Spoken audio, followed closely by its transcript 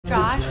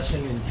Josh?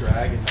 Dressing in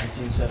drag in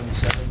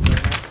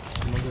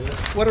 1977. Remember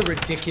this? What a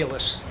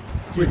ridiculous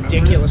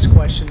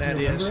question that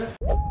is.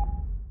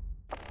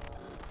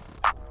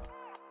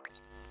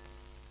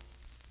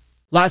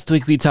 Last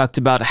week we talked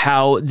about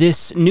how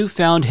this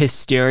newfound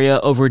hysteria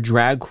over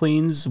drag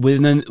queens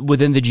within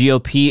the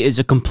GOP is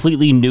a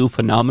completely new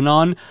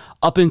phenomenon.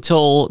 Up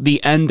until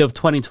the end of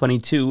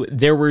 2022,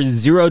 there were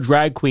 0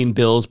 drag queen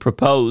bills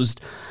proposed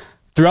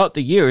throughout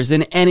the years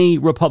in any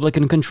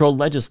Republican-controlled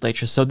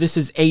legislature. So this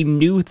is a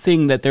new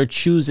thing that they're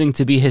choosing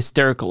to be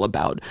hysterical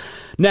about.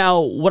 Now,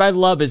 what I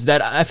love is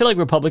that I feel like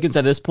Republicans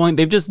at this point,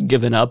 they've just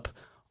given up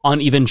on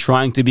even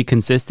trying to be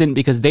consistent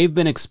because they've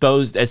been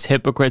exposed as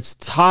hypocrites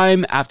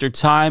time after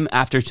time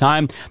after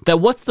time, that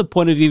what's the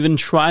point of even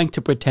trying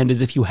to pretend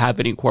as if you have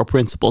any core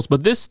principles?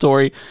 But this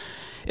story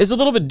is a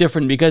little bit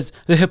different because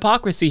the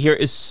hypocrisy here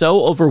is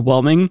so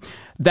overwhelming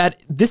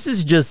that this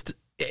is just,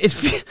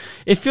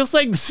 it feels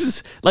like this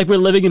is like we're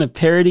living in a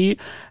parody,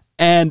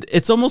 and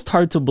it's almost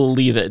hard to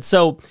believe it.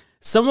 So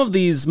some of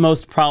these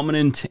most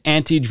prominent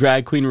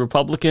anti-drag queen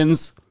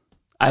Republicans,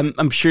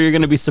 I'm sure you're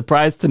going to be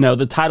surprised to know,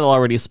 the title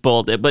already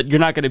spoiled it, but you're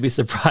not going to be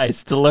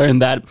surprised to learn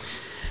that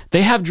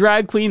they have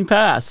drag queen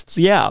pasts.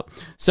 Yeah.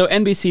 So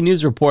NBC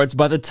News reports,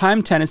 by the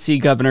time Tennessee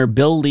Governor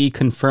Bill Lee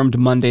confirmed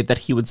Monday that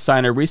he would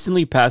sign a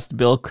recently passed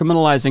bill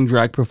criminalizing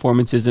drag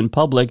performances in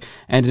public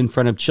and in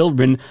front of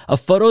children, a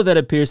photo that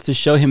appears to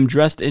show him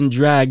dressed in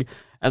drag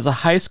as a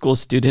high school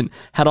student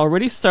had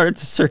already started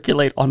to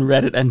circulate on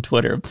Reddit and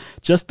Twitter.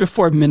 Just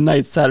before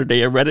midnight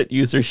Saturday, a Reddit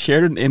user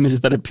shared an image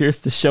that appears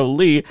to show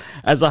Lee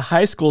as a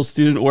high school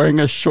student wearing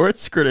a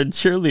short-skirted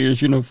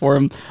cheerleader's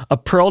uniform, a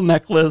pearl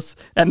necklace,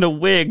 and a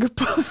wig,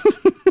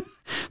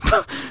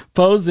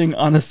 posing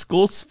on a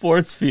school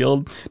sports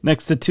field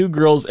next to 2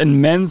 girls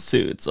in men's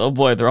suits. Oh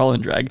boy, they're all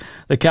in drag.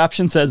 The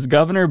caption says,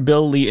 "Governor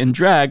Bill Lee in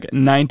drag,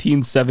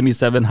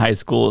 1977 high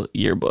school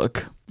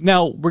yearbook."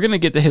 Now, we're going to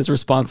get to his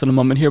response in a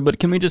moment here, but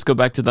can we just go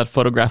back to that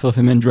photograph of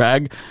him in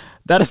drag?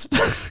 That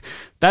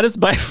is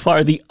by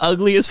far the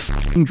ugliest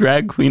f***ing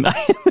drag queen I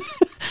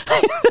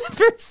have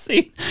ever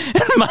seen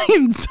in my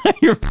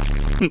entire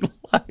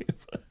life.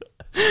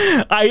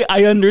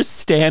 I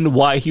understand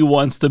why he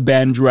wants to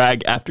ban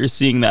drag after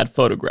seeing that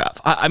photograph.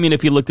 I mean,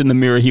 if he looked in the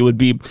mirror, he would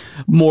be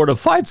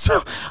mortified.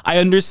 So I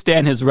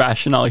understand his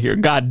rationale here.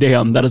 God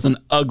damn, that is an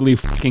ugly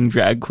fucking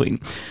drag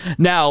queen.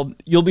 Now,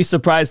 you'll be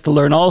surprised to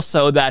learn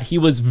also that he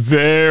was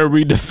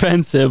very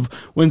defensive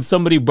when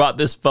somebody brought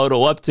this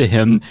photo up to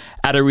him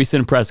at a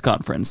recent press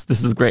conference.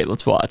 This is great.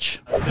 Let's watch.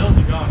 Bills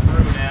have gone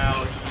through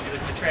now. The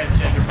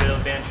transgender bill,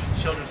 ban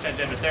children's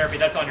transgender therapy,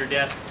 that's on your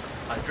desk.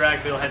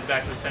 Drag bill heads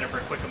back to the Senate for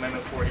a quick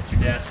amendment before it hits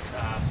your desk.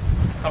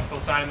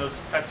 Comfortable signing those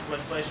types of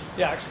legislation?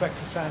 Yeah, I expect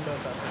to sign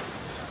both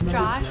of them.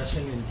 Josh?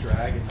 Dressing in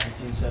drag in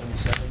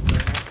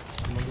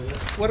 1977. Remember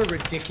this? What a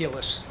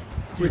ridiculous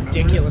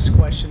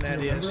question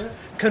that is.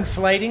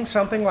 Conflating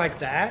something like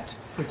that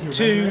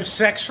to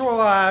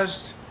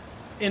sexualized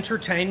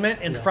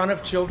entertainment in front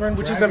of children,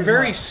 which is a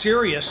very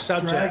serious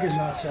subject. Drag is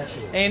not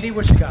sexual. Andy,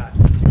 what you got?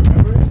 Do you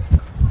remember it?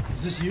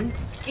 Is this you?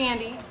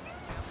 Andy?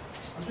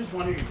 I'm just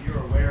wondering if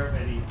you're aware of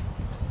any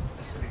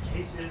specific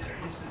cases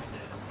or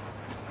instances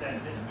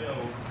that this bill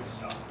would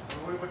stop.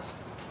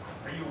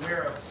 Are you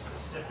aware of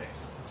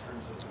specifics in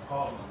terms of the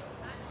problem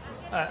that this is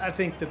supposed to solve? I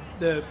think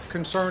the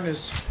concern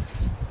is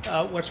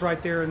what's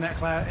right there in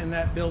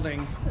that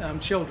building,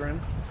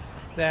 children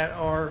that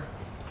are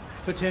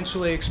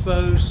potentially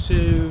exposed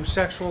to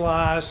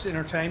sexualized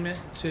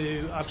entertainment,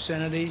 to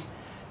obscenity,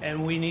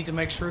 and we need to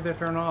make sure that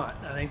they're not.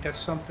 I think that's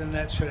something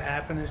that should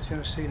happen in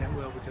Tennessee, and it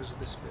will because of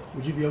this bill.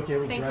 Would you be okay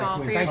with Thank drag you all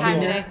queens? for your time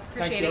today.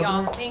 Appreciate it,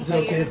 y'all. Thank Is you.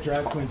 it okay if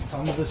drag queens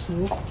come to the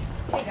school?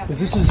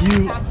 Because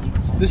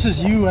Because this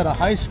is you at a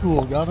high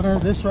school, Governor.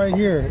 This right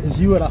here is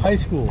you at a high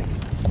school.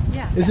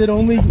 Yeah. Is it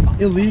only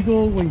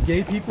illegal when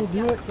gay people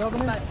do it,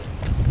 Governor? But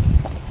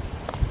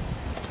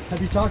Have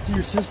you talked to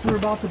your sister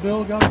about the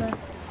bill, Governor?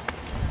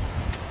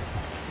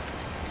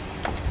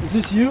 Is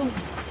this you?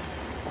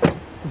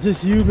 Is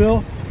this you,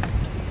 Bill?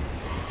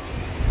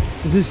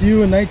 Is this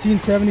you in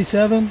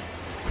 1977?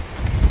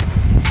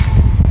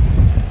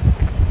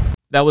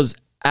 That was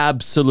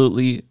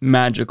absolutely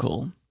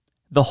magical.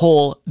 The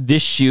whole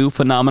 "this shoe"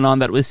 phenomenon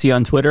that we see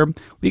on Twitter,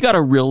 we got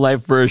a real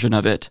life version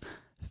of it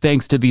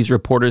thanks to these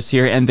reporters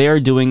here, and they are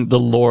doing the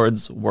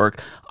Lord's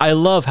work. I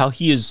love how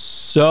he is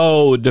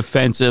so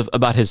defensive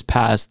about his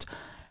past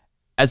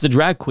as a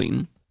drag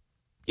queen.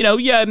 You know,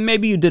 yeah,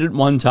 maybe you did it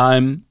one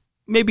time,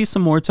 maybe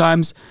some more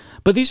times,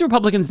 but these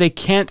Republicans, they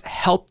can't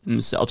help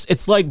themselves.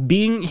 It's like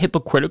being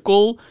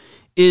hypocritical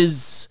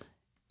is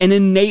an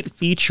innate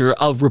feature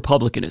of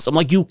republicanism.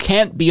 Like, you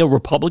can't be a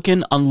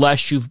Republican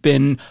unless you've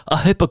been a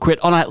hypocrite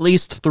on at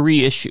least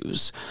 3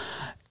 issues.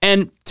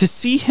 And to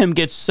see him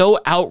get so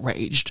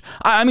outraged,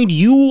 I mean,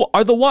 you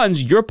are the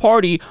ones, your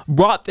party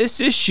brought this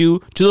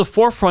issue to the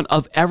forefront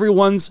of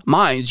everyone's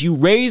minds. You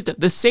raised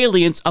the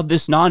salience of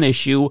this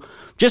non-issue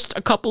just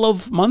a couple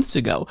of months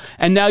ago.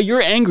 And now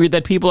you're angry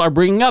that people are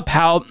bringing up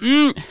how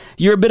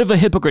you're a bit of a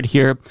hypocrite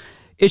here.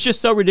 It's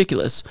just so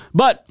ridiculous.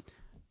 But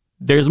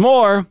There's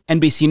more.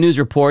 NBC News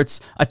reports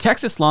a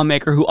Texas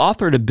lawmaker who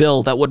authored a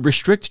bill that would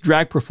restrict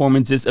drag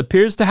performances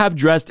appears to have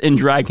dressed in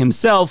drag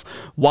himself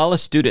while a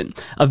student.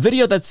 A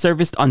video that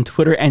surfaced on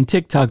Twitter and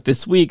TikTok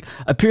this week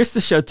appears to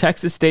show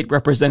Texas State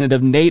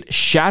Representative Nate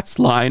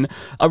Schatzline,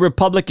 a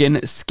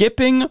Republican,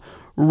 skipping,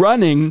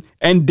 running,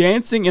 and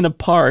dancing in a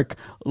park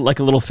like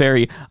a little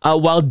fairy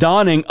while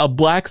donning a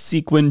black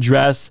sequin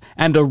dress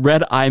and a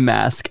red eye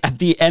mask at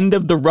the end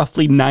of the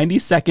roughly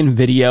 90-second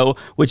video,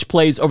 which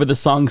plays over the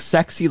song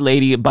Sexy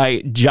Lady by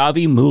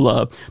Javi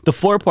Mula. The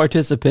 4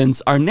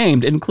 participants are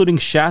named, including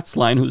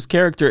Schatzline, whose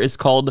character is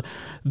called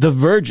The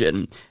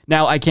Virgin.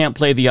 Now, I can't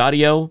play the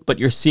audio, but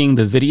you're seeing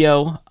the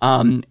video.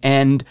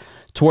 And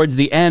towards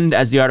the end,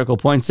 as the article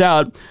points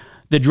out,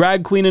 the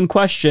drag queen in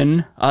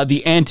question,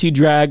 the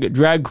anti-drag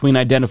drag queen,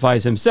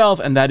 identifies himself,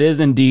 and that is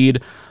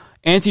indeed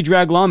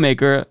anti-drag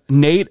lawmaker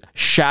Nate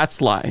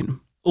Schatzline.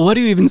 What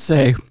do you even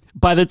say?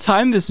 By the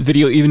time this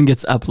video even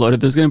gets uploaded,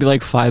 there's going to be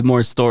like 5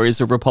 more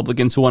stories of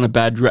Republicans who want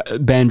to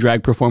ban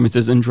drag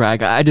performances in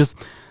drag.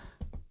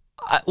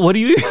 What do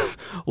you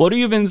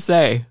even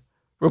say?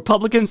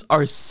 Republicans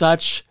are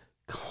such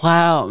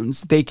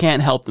clowns. They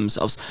can't help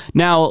themselves.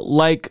 Now,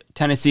 like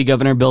Tennessee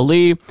Governor Bill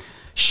Lee,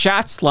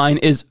 Schatzline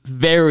is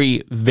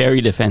very,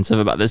 very defensive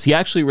about this. He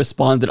actually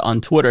responded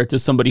on Twitter to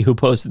somebody who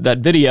posted that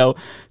video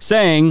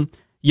saying,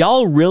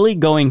 "Y'all really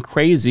going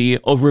crazy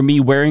over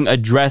me wearing a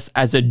dress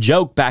as a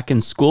joke back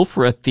in school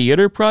for a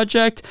theater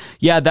project?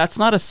 Yeah, that's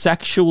not a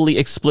sexually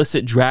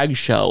explicit drag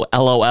show,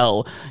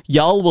 LOL.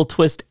 Y'all will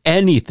twist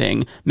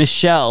anything.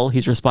 Michelle,"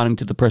 he's responding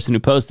to the person who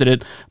posted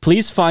it,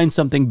 "please find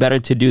something better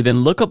to do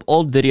than look up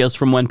old videos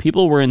from when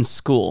people were in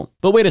school."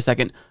 But wait a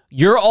second.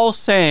 You're all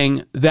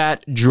saying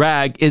that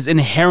drag is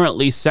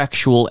inherently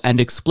sexual and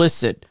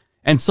explicit,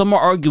 and some are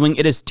arguing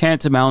it is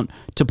tantamount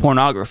to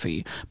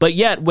pornography. But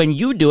yet, when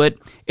you do it,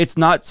 it's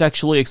not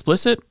sexually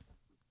explicit?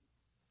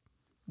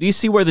 Do you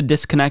see where the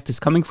disconnect is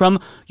coming from?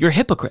 You're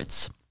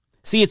hypocrites.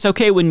 See, it's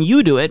okay when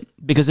you do it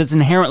because it's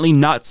inherently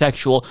not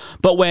sexual,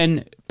 but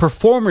when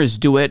performers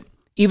do it,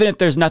 even if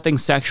there's nothing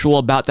sexual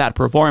about that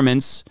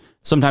performance,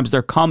 sometimes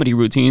they're comedy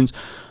routines,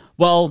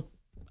 well,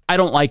 I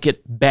don't like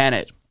it, ban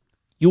it.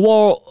 You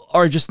all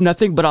are just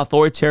nothing but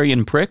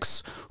authoritarian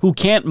pricks who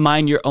can't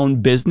mind your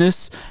own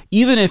business,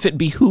 even if it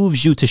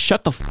behooves you to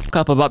shut the fuck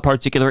up about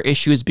particular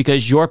issues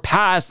because your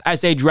past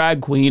as a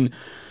drag queen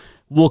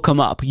will come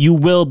up. You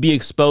will be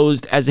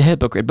exposed as a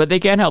hypocrite, but they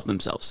can't help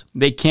themselves.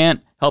 They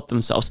can't help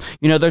themselves.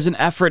 You know, there's an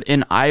effort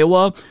in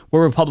Iowa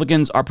where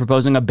Republicans are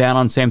proposing a ban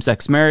on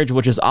same-sex marriage,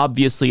 which is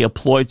obviously a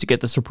ploy to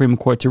get the Supreme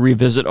Court to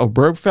revisit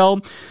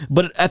Obergefell.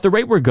 But at the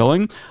rate we're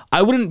going,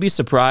 I wouldn't be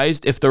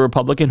surprised if the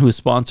Republican who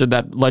sponsored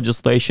that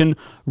legislation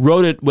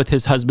wrote it with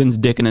his husband's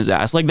dick in his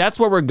ass. Like, that's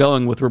where we're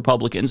going with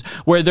Republicans,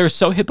 where they're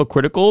so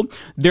hypocritical,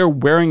 they're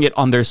wearing it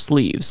on their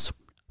sleeves.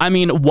 I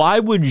mean, why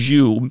would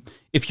you,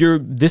 if you're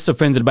this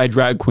offended by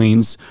drag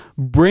queens,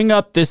 bring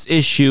up this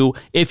issue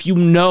if you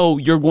know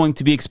you're going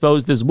to be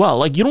exposed as well?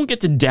 Like, you don't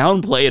get to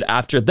downplay it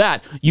after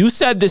that. You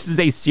said this is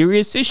a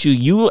serious issue.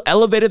 You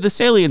elevated the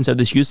salience of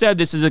this. You said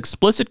this is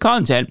explicit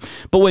content.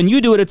 But when you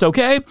do it, it's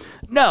okay?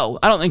 No,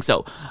 I don't think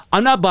so.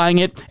 I'm not buying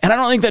it. And I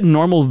don't think that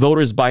normal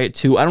voters buy it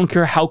too. I don't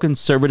care how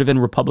conservative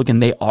and Republican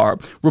they are.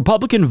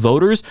 Republican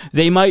voters,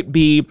 they might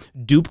be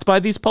duped by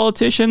these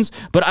politicians,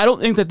 but I don't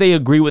think that they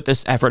agree with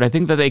this effort. I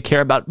think that they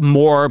care about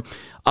more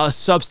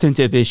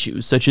substantive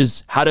issues, such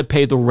as how to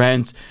pay the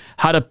rent,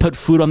 how to put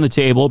food on the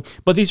table.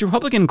 But these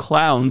Republican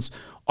clowns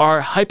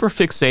are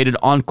hyperfixated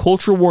on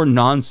culture war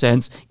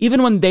nonsense,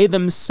 even when they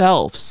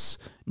themselves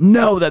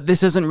know that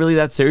this isn't really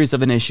that serious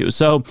of an issue.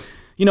 So,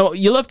 you know,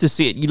 you love to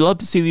see it. You love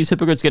to see these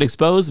hypocrites get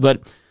exposed,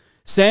 but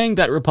saying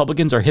that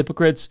Republicans are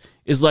hypocrites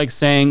is like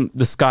saying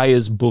the sky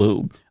is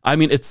blue. I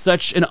mean, it's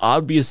such an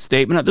obvious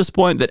statement at this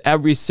point that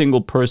every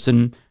single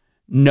person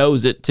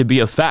knows it to be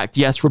a fact.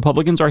 Yes,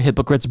 Republicans are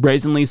hypocrites,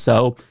 brazenly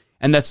so,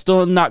 and that's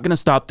still not going to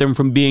stop them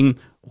from being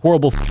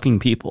horrible fucking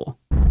people.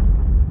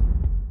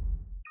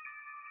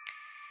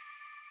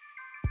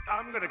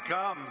 I'm gonna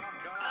come.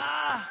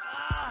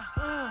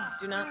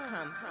 Do not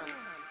come.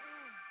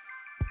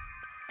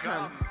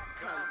 Come.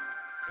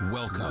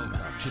 Welcome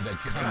to the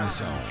Come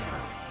Zone.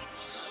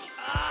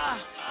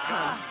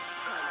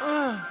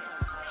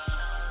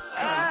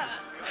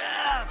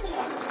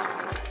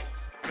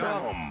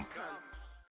 Come.